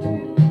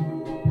silent.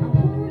 I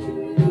want you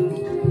to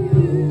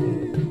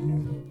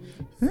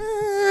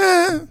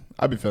stay.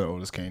 I be feeling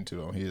Otis Kane too,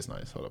 though. He is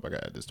nice. Hold up, I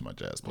gotta add this to my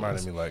jazz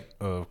Reminded playlist. me like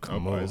of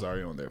Come Oh, On. it's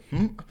already on there.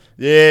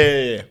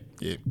 Yeah,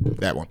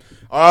 that one.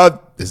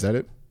 Is that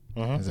it?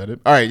 Is that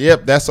it? All right,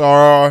 yep, that's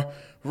our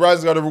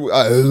Rising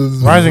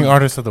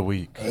Artist of the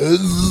Week.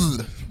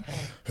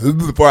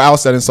 For our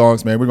outstanding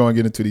songs, man. We're gonna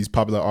get into these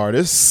popular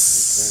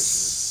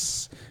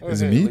artists.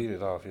 Is it me? Lead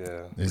it off,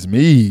 yeah. It's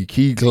me,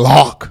 Key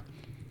Glock.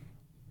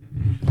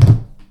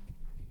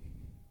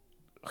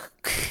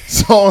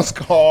 Song's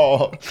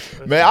called,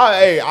 man.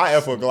 I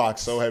F with Glock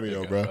so heavy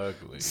though, bro.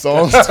 Ugly.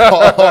 Songs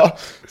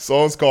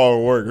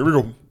called Work. Here we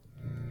go.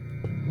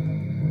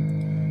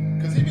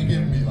 Cause he be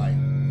giving me like,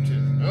 just,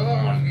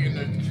 in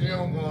the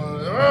gym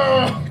going,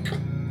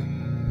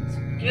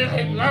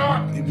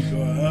 He be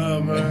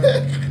going,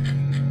 man.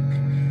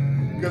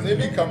 Cause they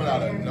be coming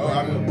out of no.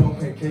 I mean, No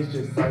pancakes,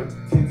 just serve.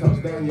 10 toes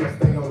down, yeah,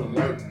 stay on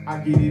alert. I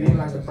get it in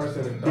like the first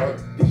and the third.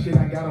 This shit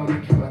I got on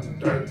it came out the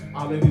dirt.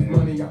 All of this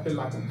money, I feel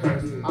like I'm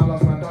cursed. I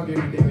lost my dog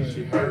every day, this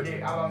shit hurt.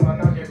 Yeah, I lost my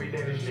dog every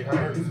day, this shit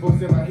hurt. These books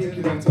in my head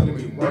keep on telling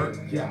me work.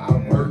 Yeah, I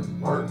work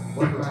my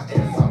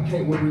ass off.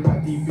 Can't worry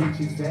about these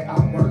bitches that I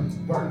work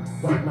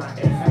my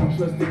ass. I ain't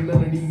trusting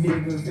none of these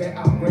niggas that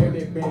I grab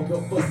that bag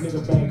up, fuck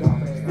nigga bag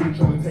off. Still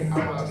trying to take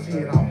all my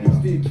head off. You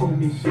still killing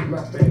this shit, my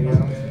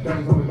bad. That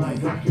was on the line,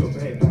 don't feel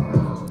bad.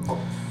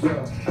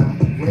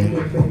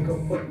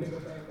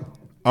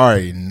 I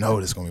already know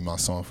this is gonna be my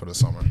song for the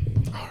summer.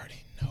 I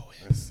already know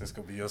it. This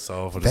gonna be your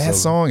song for the That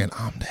summer. song and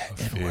I'm that I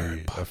feel N-word.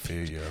 you. I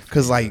feel you.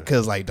 Cause like,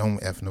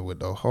 don't effing with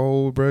the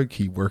whole, bro.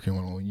 Keep working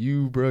on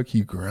you, bro.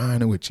 Keep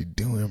grinding what you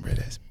doing, bro.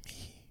 That's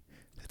me.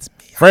 That's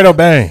me. Fredo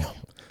Bang.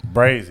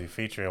 Brazy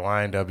featuring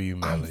YNW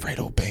I'm Melly.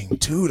 Fredo Bang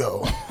too,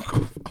 though.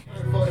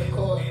 For the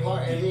course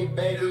part and me,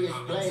 baby,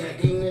 explain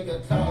it. These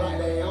niggas talk like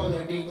they own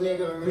it. These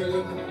niggas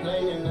really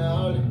complaining to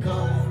all the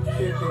cops.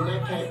 Tripping,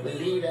 I can't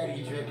believe that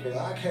he tripping.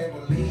 I can't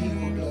believe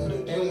he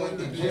blooded. They went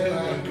to jail,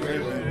 I ain't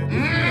gripping.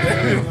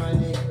 My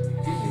nigga,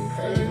 this shit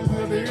crazy,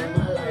 my nigga.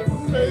 My life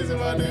amazing,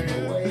 my nigga.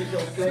 Where's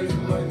your place,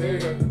 my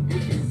nigga?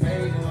 This shit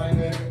crazy, my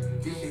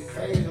nigga. This shit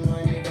crazy,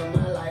 my nigga.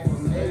 My life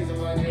amazing,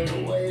 my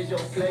nigga. Where's your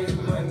place,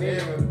 my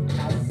nigga?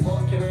 How the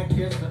fuck can I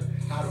kiss her?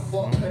 How the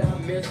fuck could I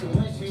miss her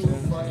when she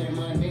was fucking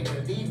my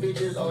nigga? These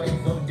bitches, oh, they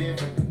so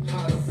different.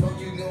 How the fuck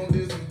you gon'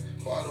 diss me?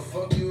 Why the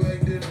fuck you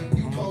act different?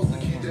 You supposed to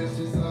keep that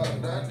shit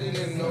solid. I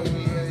didn't know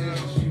we had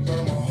issues. She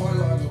burned my heart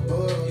like a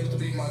bug. Used to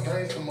be my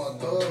gangster, my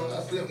thug.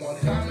 I slipped one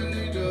time in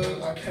the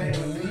jug. I can't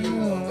believe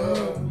I'm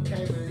thug.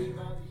 Can't believe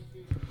all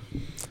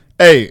this shit.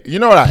 Hey, you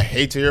know what I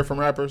hate to hear from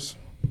rappers?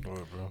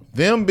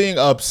 Them being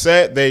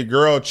upset they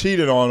girl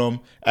cheated on them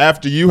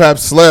after you have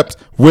slept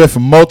with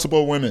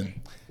multiple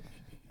women.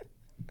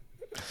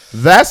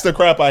 That's the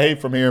crap I hate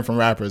from hearing from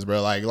rappers,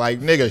 bro. Like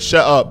nigga,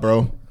 shut up,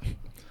 bro.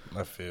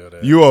 I feel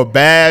that. You a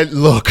bad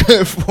look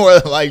for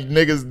like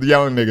niggas,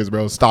 young niggas,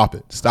 bro. Stop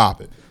it.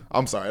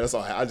 I'm sorry. That's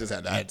all. I just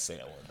had to say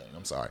that one thing.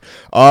 I'm sorry.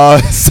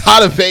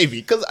 Sada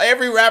Baby, because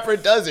every rapper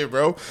does it,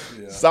 bro.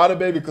 Yeah. Sada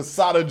Baby,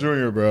 Casada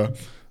Jr., bro.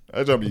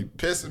 That gonna be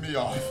pissing me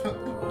off.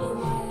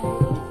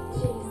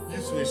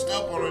 You switched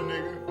up on a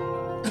nigga.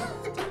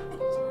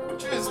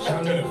 What you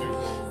expect her to do?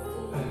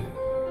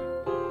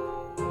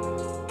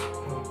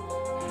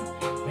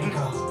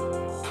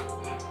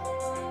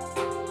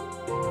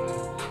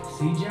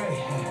 CJ,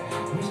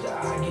 Mr.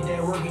 I get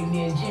that work and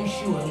then gym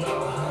shoe and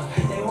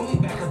they want me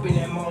back up in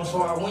that mall,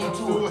 so I went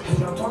to it.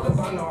 Don't talk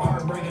about no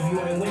heartbreak if you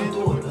ain't went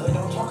through it.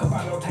 Don't talk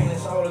about no tainted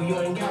soul if you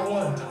ain't got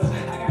one.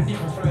 I got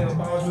different flavor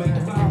balls, make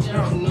the block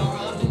jump. You know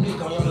I love the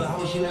dick on your little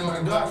hoe, she let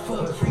my guard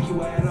foot. Freak you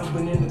wide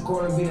open in the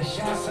corner, be the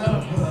shot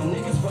son.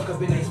 Niggas fuck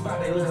up in they spot,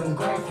 they looking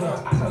great for.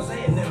 I know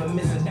say it never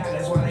miss a doubt,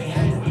 that's why they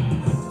hate him.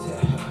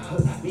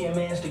 Be a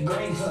man's the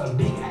greatest.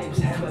 Big apes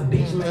have a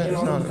bitch making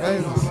all the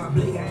face. On my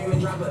blick, I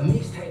ain't drop a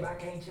mixtape, I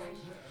can't change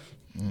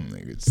it.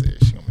 Nigga said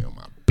she gonna be on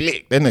my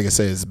blick. That nigga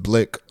says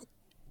blick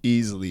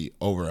easily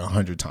over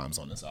 100 times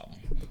on this album.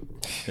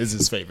 It's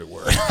his favorite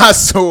word. I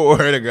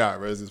swear to God,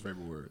 bro. It's his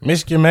favorite word.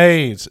 Michigan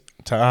Maids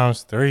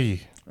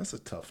 ×3. That's a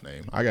tough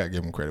name. I gotta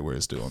give him credit where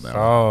it's due on that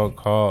Song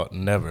called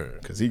Never.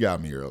 because he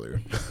got me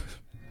earlier.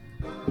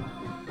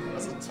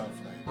 That's a tough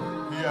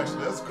name.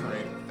 That's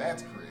creative.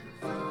 That's creative.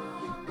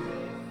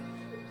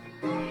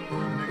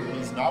 Nigga,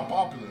 he's not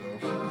popular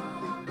though.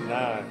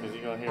 Nah, because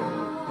you gonna hear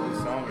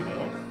the song again.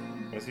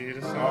 Once you hear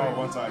the Oh, song,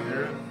 once I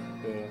hear it.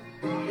 Yeah.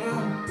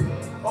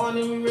 On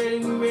and we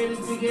ready,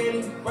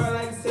 spaghetti. Ride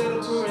like a set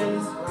of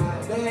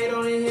Pirellis. They hate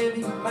on it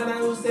heavy. Find out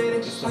who said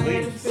it. I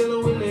had to fill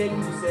it with lady.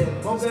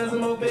 More guns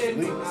and more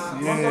baby. More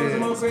songs and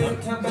more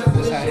credit. Count back to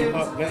the shit. I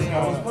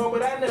was poor,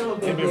 but I never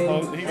forget it. he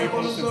been Came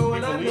on the posting floor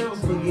and I people never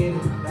forget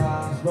it.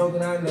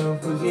 Smoking, I never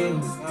forget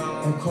it.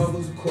 And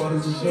covers,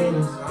 quarters, and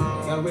pennies.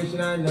 Got rich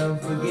and I never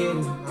forget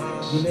it.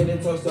 You let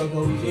it toast up,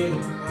 go get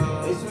it.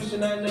 They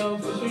switching, I never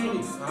forget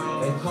it.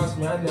 They cost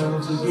me, I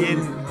never forget it.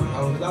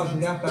 I was lost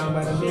and got found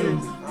by the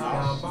minutes.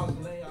 Now I'm boss,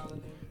 lay all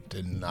in.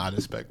 Did not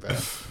expect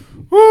that.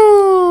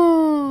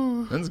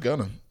 Woo! That's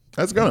Gunna.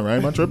 That's Gunna, right?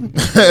 Am I tripping?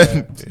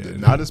 Did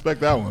not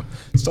expect that one.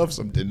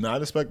 Did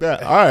not expect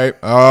that. All right.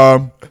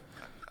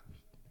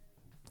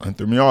 That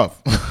threw me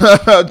off.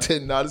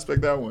 Did not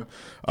expect that one.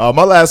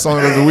 My last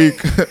song of the week.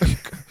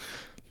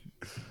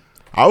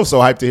 I was so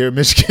hyped to hear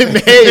Michigan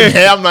Made.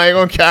 Man, I'm not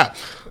even gonna cap.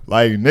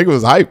 Like nigga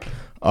was hyped.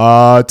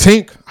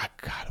 Tink, I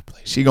gotta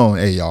play. She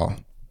going, hey y'all,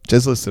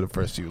 just listen to the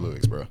first few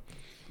lyrics, bro.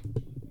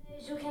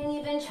 You can't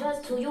even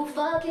trust who you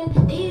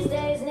fucking. These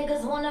days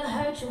niggas wanna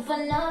hurt you for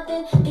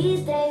nothing.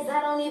 These days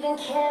I don't even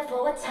care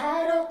for a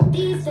title.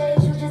 These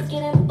days you just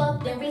getting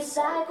fucked and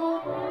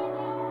recycled.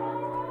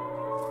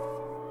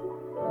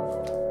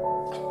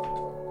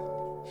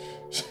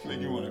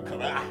 Like you wanna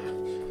come out.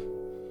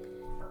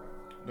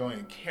 Don't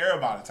even care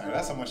about a title.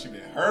 That's how much she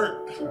been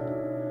hurt.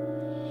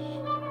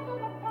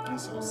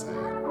 That's so sad.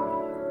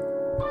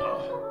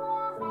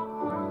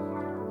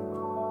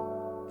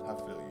 I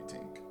feel you,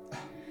 Tink.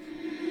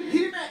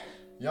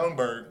 Young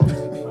Bird.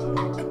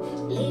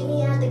 Leave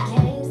me out the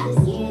games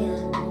this year.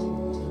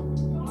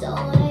 Don't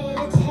wanna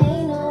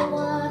entertain no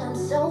one. I'm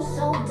so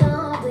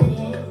done with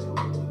it.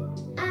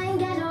 I ain't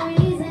got no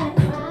reason to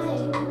cry.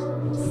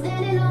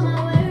 Standing on my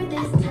word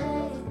this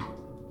time.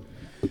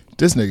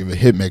 This nigga, the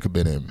hitmaker,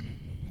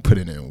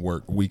 putting in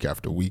work week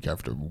after week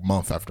after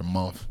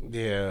month.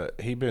 yeah,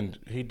 he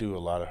do a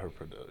lot of her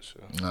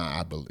production. Nah,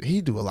 I believe he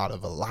do a lot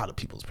of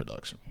people's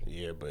production.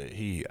 Yeah, but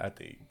I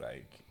think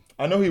like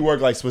I know he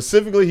worked like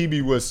specifically. He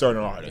be with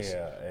certain artists.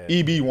 Yeah,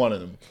 EB one of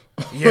them.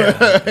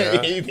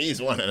 Yeah.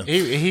 EB's one of them.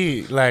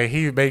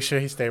 he make sure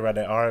he stay right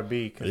at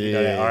R&B because you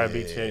know that Yeah.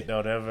 R&B chick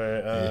don't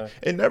ever.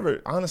 It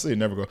never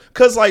go.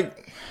 Cause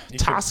like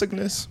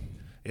toxicness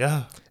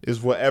Yeah.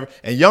 is whatever.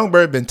 And Young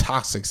Bird been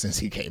toxic since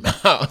he came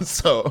out,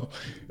 so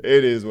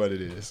it is what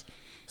it is.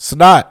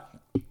 Snot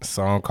A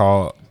song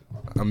called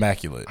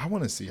Immaculate. I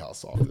want to see how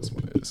soft this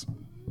one is.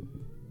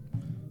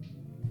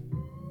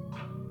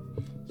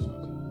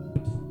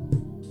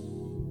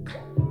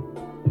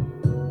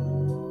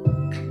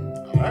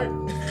 All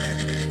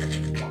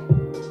right.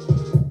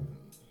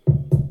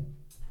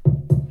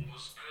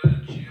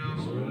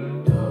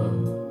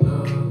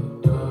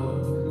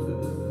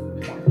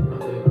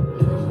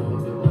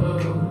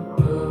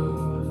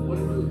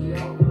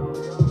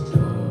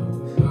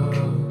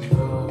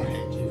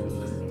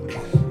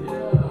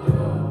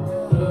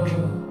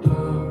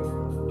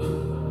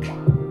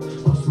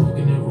 I'm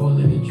smoking and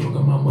rolling and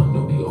joking. My mind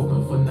don't be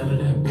open for none of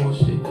that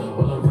bullshit.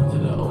 While I run to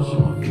the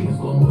ocean, my feet in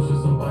slow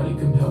motion. Somebody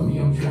can help me,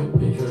 I'm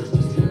tripping.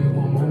 Just give me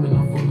one moment,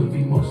 I'm full of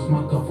emotions.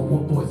 My cup for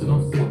one poison,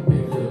 I'm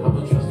sipping. I've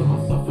been trusting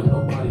myself and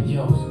nobody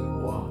else.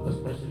 Wow,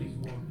 especially these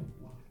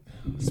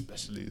women.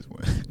 Especially this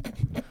one.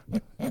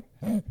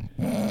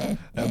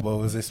 That boy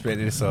was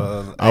expecting this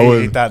song. I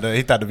was- He thought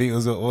the beat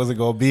wasn't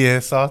gonna be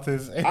as soft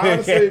as.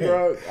 Honestly,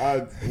 bro, I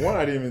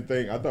didn't even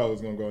think. I thought it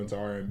was gonna go into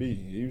R&B.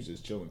 He was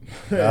just chilling.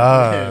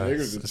 Niggas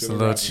just It's a chilling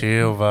little rapping.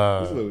 chill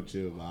vibe. It's a little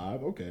chill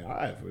vibe. Okay,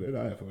 I have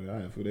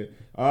for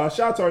that. Shout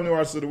out to our new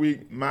artist of the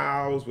week,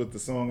 Miles, with the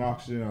song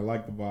Oxygen. I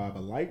like the vibe. I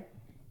like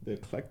the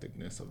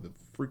eclecticness of the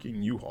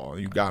freaking U-Haul.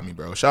 You got me,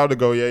 bro. Shout out to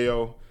Go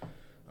Yayo.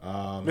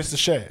 Mr.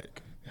 Shaq.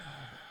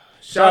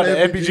 Shout out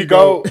to MPG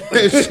Gold.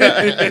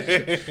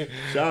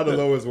 Shout out to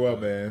Low as well,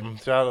 man.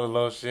 Shout out to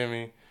Lil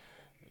Shimmy.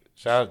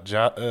 Shout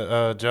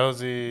out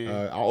Josie.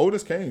 Our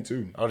oldest Kane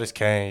too. Otis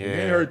Kane, You yeah.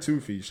 ain't heard 2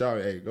 Feet. Shout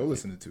out, hey, go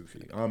listen to 2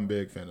 Feet. I'm a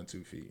big fan of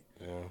 2 Feet.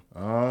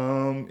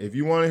 Yeah. If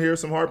you want to hear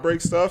some heartbreak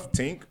stuff,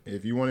 Tink.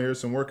 If you want to hear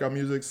some workout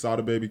music,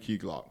 Sada Baby Key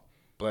Glock.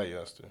 Black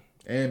Youngster.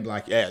 And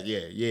like, yeah.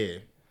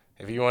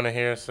 If you want to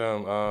hear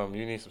some,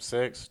 you need some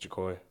sex,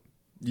 Jacoy.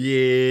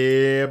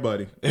 Yeah,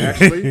 buddy.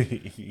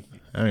 Actually,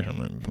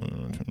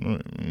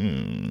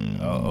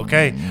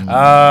 Okay.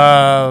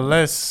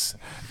 Let's,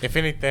 if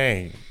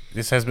anything,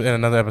 this has been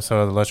another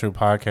episode of the Luxury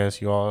Podcast.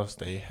 You all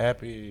stay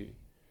happy.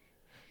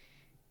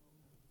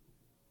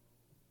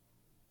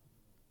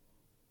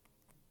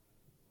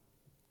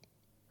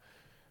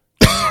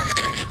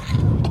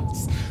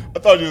 I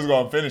thought you was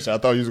gonna finish. I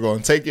thought you was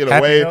gonna take it Happy,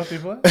 away. healthy,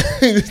 blood?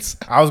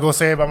 I was going to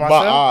say it by My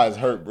myself. eyes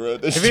hurt, bro.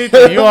 This If shit-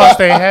 anything, you all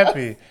stay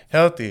happy,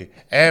 healthy,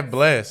 and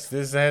blessed.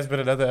 This has been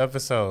another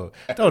episode.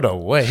 I don't know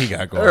what he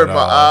got going hurt on.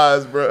 my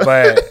eyes, bro.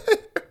 But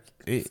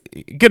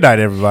good night,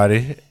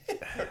 everybody.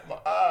 My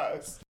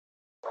eyes.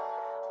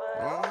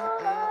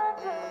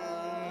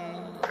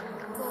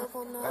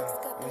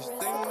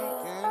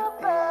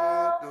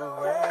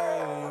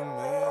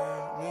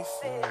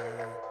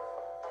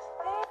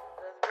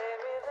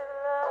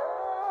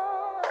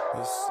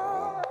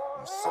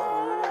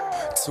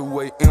 It's 2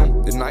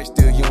 a.m., the night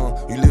still young.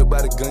 You live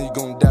by the gun, you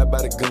gon' die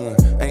by the gun.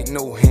 Ain't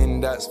no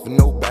handouts for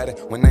nobody.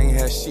 When they ain't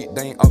had shit,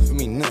 they ain't offer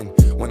me nothing.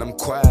 When I'm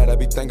quiet, I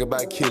be thinking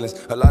about killings.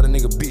 A lot of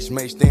nigga bitch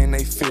may stay in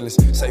they feelings.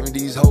 Saving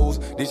these hoes,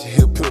 this shit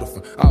here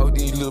pitiful. All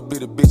these little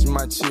bitty bitch in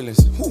my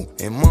chillings. Whew.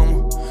 And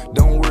mama,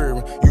 don't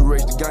worry, you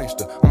raised a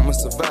gangster. I'm a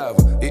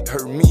survivor. It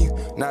hurt me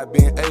not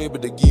being able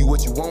to give you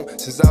what you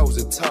want since I was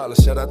a toddler.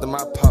 Shout out to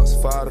my pops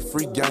for all the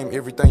free game.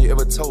 Everything you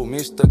ever told me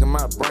is stuck in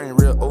my brain.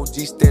 Real OG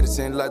status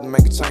ain't like to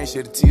make a change.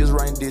 Shed the tears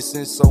right this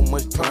and so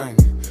much pain.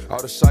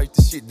 All the shite,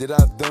 the shit that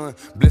I've done,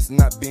 blessed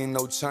not being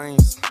no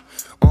chains.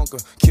 Uncle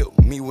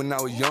killed me when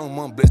I was young,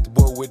 mom blessed the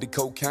boy with the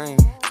cocaine.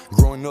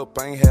 Growing up,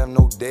 I ain't have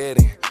no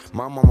daddy.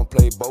 My mama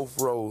played both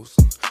roles.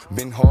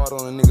 Been hard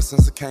on a nigga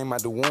since I came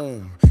out the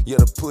womb. Yeah,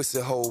 the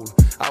pussy hole.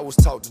 I was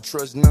taught to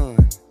trust none.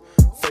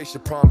 Face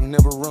your problem,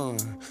 never run.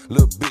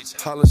 Little bitch,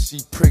 holler, she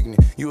pregnant.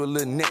 You a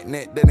little net,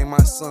 that ain't my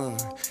son.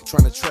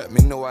 Tryna trap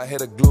me, know I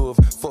had a glove.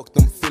 Fuck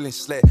them feelings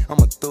slack, I'm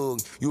a thug.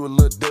 You a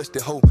little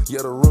dusty hoe,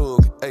 yeah, the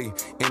rug. Ayy,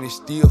 and it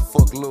still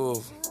fuck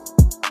love.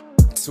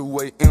 2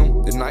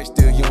 a.m., the night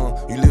still young.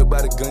 You live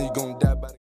by the gun, you gon' die by the